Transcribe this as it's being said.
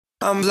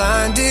I'm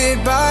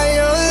blinded by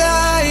your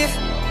light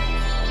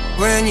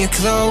when you're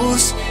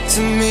close to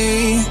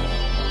me.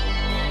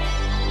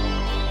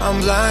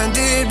 I'm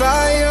blinded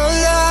by your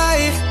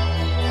light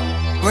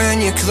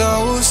when you're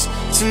close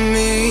to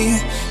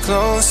me,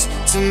 close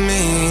to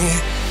me,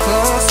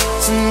 close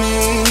to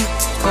me,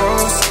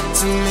 close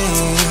to me,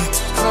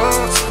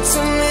 close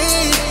to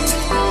me,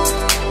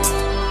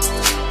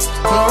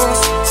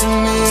 close to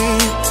me,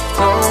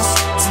 close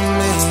to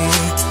me,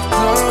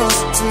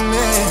 close to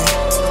me.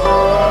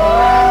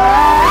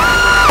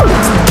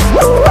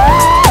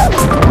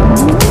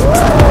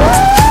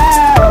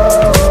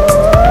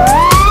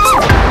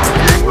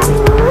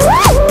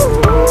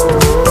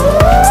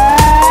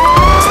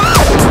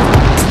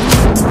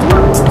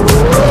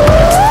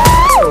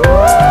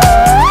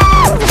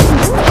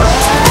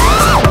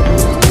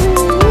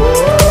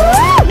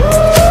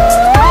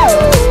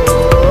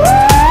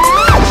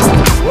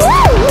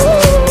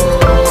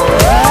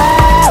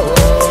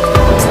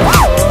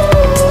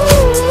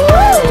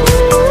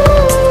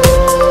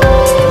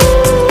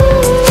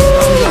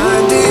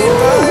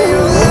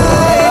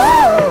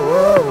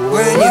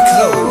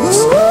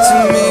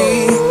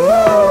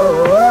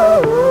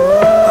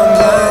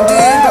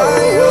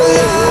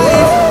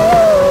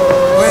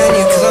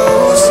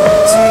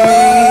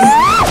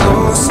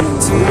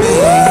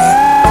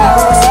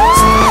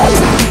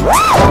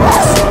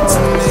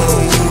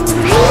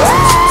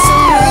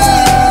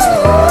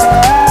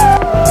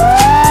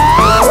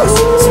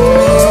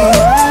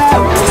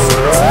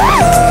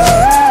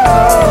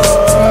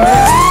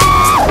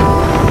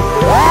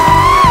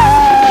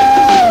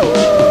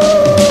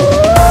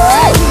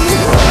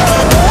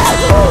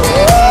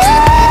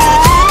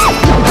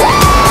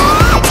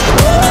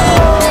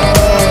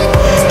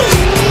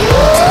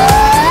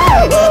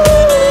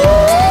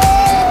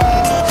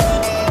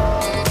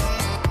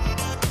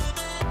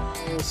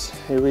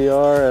 Here we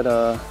are at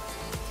a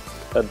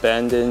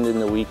abandoned in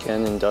the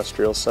weekend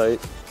industrial site.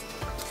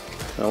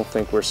 I don't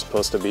think we're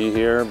supposed to be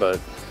here, but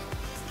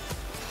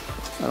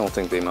I don't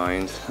think they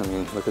mind. I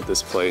mean, look at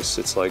this place.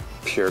 It's like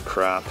pure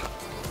crap.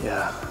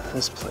 Yeah,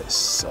 this place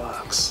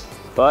sucks.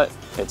 But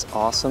it's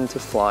awesome to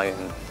fly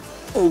in.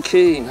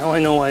 Okay, now I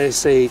know why I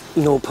say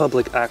no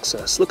public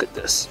access. Look at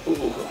this.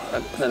 Ooh,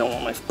 I don't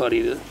want my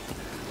buddy to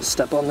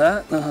step on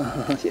that.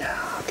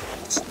 Yeah, okay,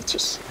 let's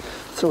just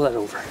throw that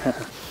over.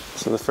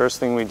 So the first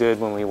thing we did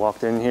when we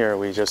walked in here,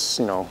 we just,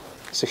 you know,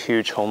 it's a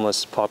huge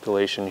homeless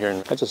population here,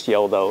 and I just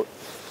yelled out,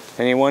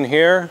 anyone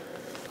here?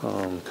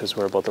 Because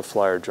we're about to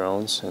fly our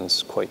drones, and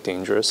it's quite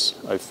dangerous.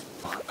 I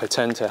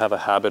tend to have a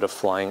habit of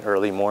flying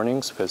early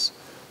mornings because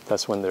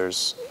that's when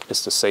it's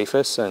the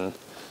safest, and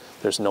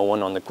there's no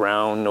one on the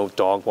ground, no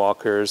dog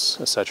walkers,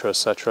 etc.,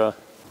 etc.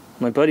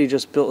 My buddy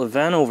just built a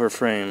Vanover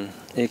frame.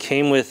 It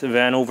came with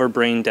Vanover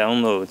brain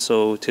download,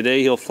 so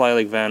today he'll fly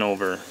like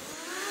Vanover.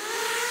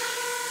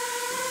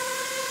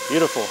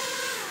 Beautiful.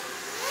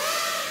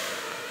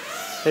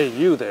 Hey,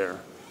 you there.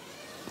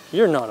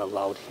 You're not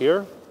allowed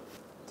here.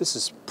 This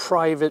is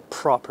private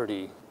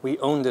property. We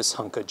own this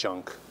hunk of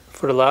junk.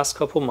 For the last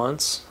couple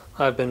months,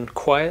 I've been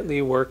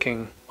quietly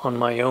working on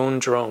my own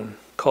drone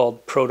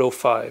called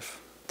PROTO5.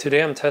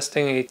 Today I'm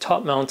testing a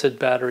top-mounted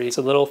battery. It's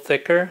a little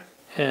thicker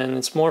and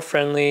it's more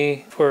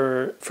friendly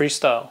for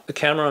freestyle. The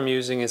camera I'm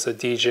using is a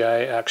DJI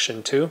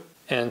Action 2.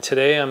 And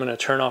today I'm going to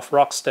turn off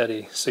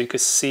Rocksteady so you can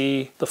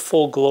see the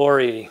full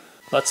glory.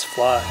 Let's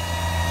fly.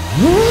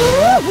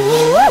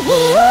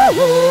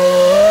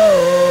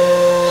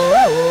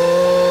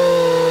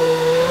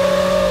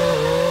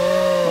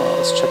 Oh,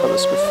 let's check out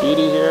this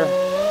graffiti here.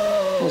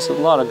 There's a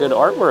lot of good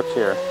artwork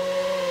here.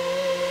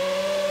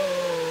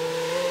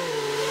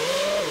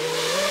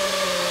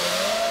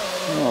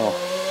 Oh,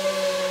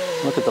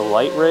 look at the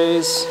light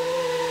rays.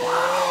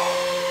 Wow.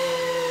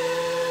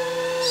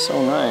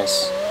 So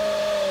nice.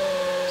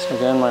 So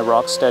again, my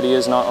Rocksteady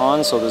is not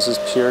on, so this is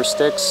pure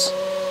sticks.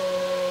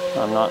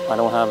 I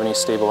don't have any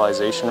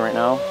stabilization right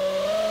now.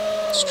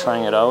 Just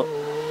trying it out.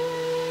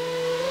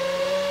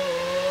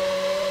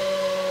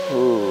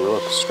 Ooh,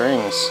 look,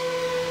 strings.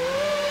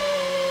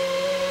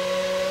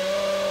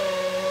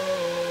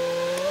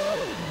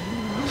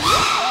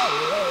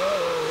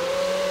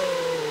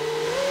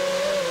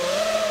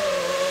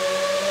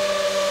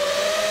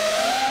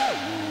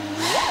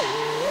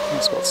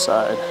 Let's go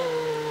outside.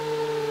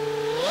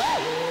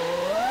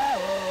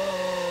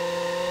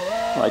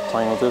 I like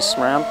playing with this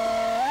ramp.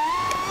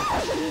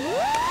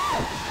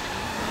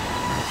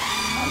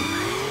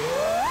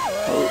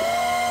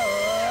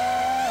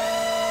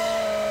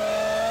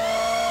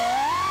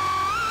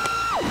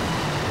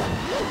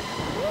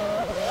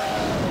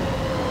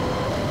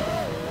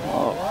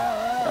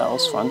 That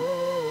was fun.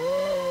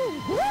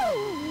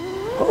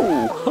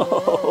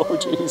 Oh,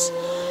 jeez.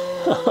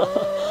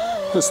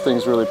 This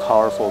thing's really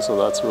powerful, so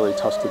that's really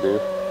tough to do.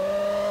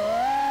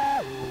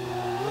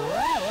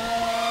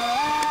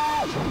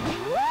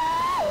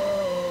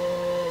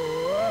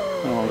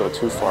 I don't want to go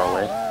too far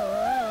away.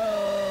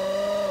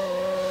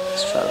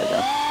 Let's try that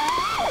again.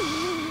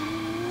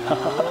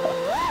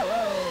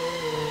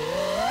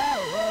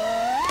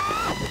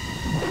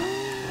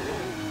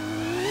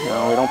 You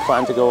know, we don't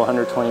plan to go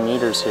 120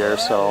 meters here,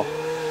 so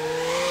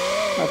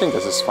I think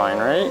this is fine,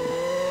 right?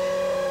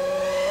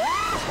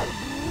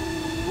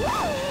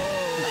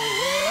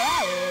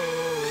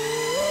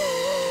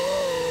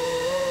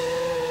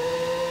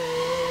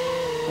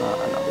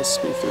 No, this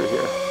speed through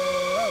here.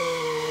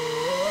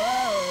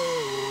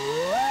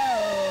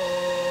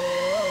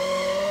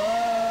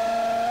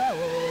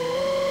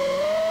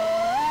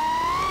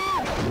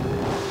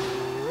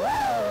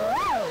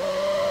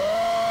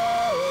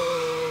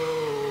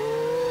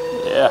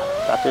 Yeah,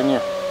 back in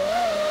here.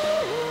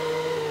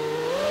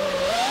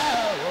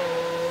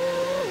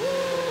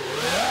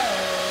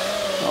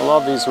 I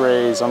love these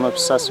rays. I'm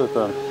obsessed with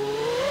them.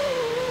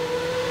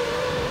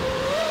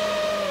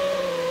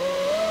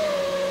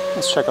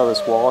 Let's check out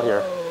this wall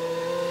here.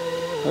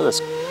 Look at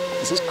this.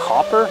 Is this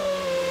copper?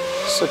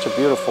 Such a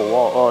beautiful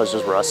wall. Oh, it's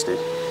just rusty.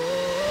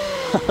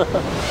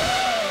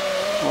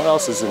 What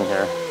else is in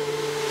here?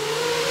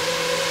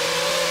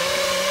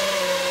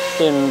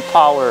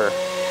 Empower.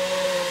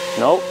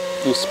 Nope,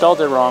 you spelled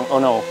it wrong. Oh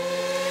no.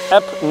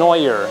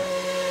 Epnoyer.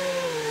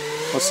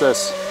 What's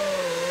this?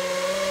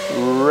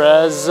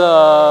 Resify?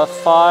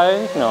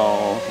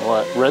 No,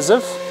 what?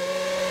 Resif?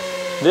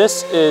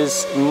 This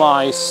is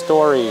my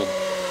story.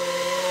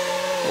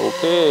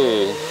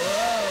 Okay.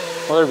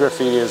 What other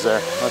graffiti is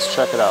there? Let's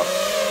check it out.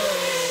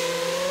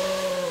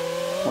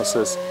 What's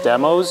this?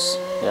 Demos?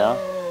 Yeah,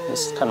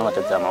 this is kind of like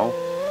a demo.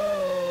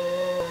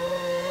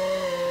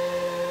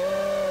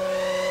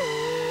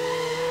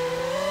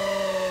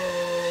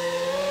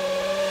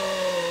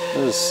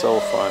 This is so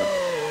fun.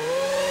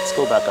 Let's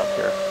go back up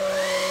here.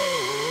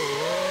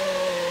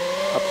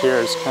 Up here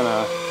is kind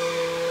of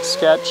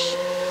sketch.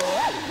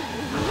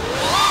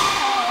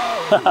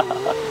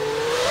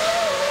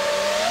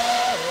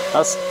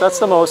 That's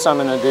the most I'm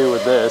gonna do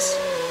with this,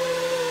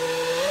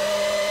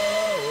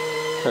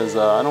 because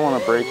I don't want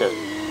to break it.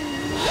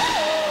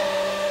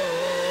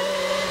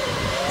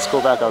 Let's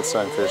go back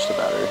outside and finish the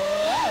battery.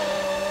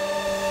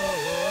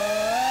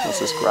 What's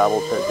this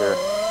gravel pit here?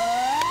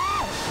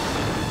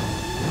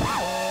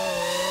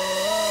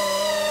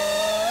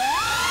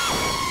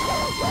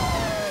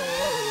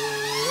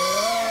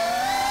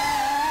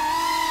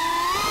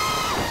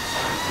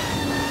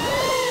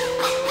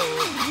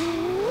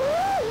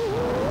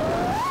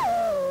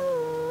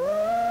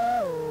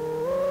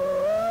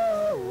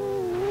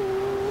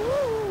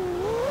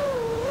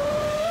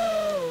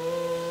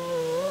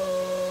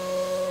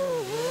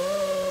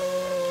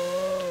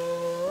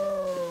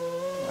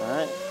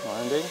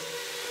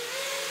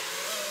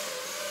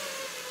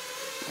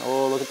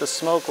 Oh, look at the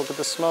smoke, look at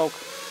the smoke.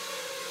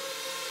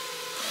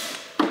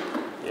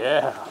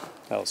 Yeah,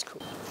 that was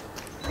cool.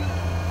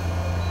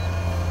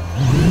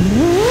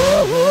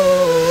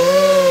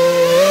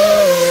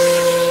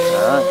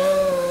 All right,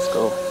 let's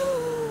go.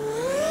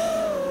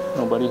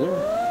 Nobody here.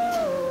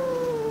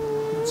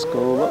 Let's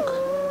go look.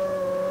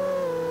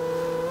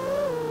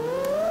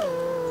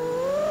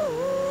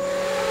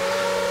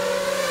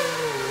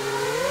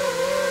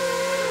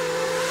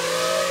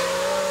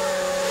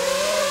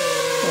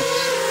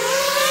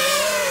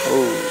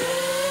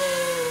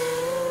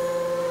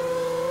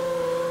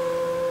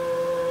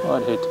 Well,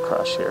 I'd hate to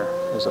crash here.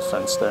 There's a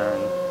fence there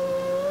and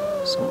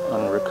some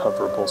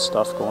unrecoverable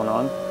stuff going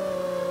on.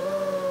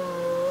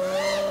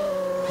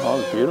 Oh,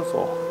 it's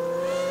beautiful.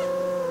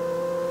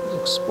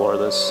 Let's explore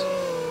this.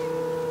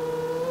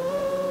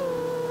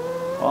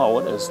 Oh,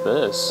 what is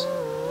this?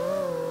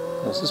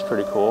 This is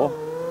pretty cool.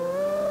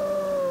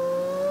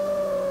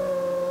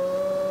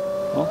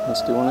 Well,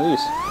 let's do one of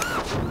these.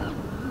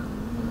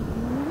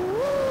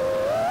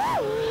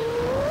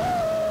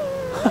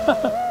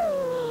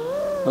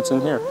 What's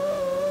in here?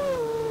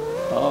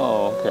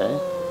 Oh, okay.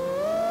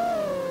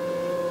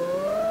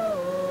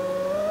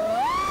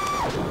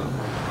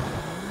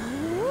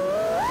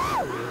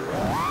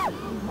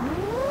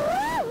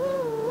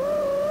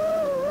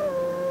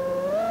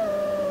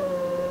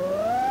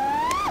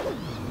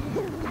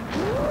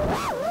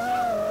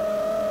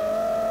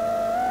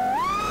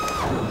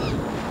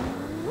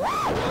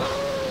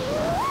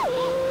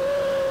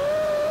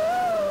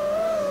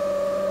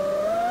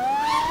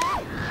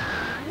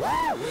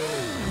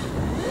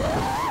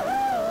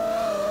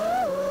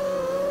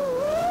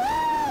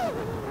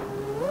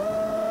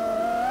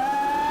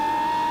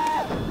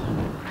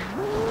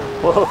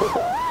 Whoa.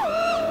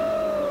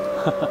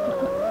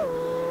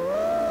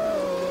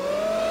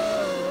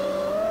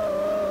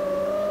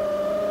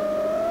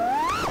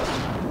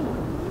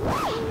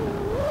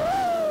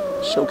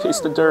 Showcase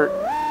the dirt.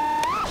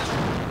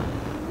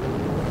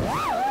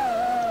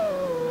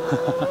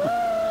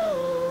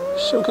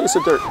 Showcase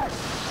the dirt.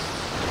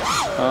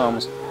 Oh, I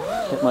almost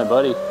hit my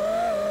buddy.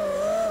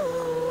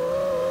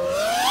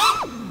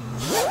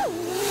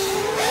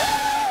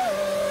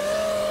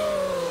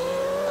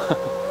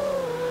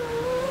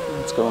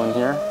 Let's go in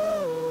here.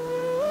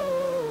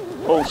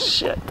 Oh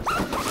shit.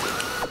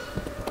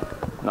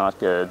 Not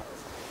good.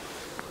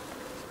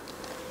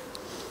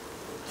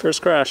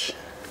 First crash.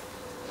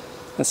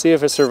 Let's see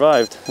if it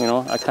survived. You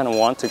know, I kind of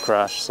want to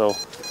crash, so.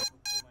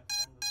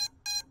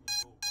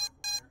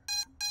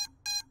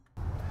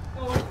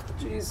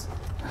 jeez.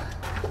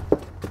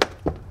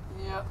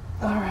 Yeah,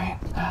 all right.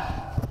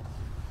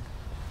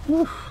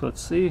 Whew,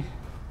 let's see.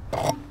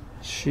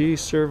 She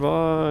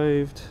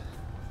survived.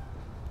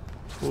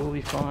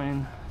 Totally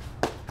fine.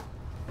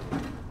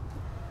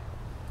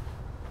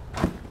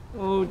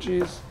 Oh,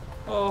 jeez.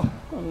 Oh,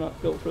 I'm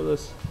not built for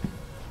this.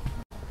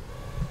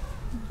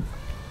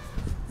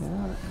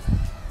 Yeah.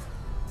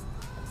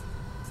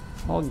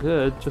 All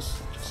good,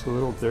 just a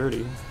little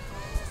dirty.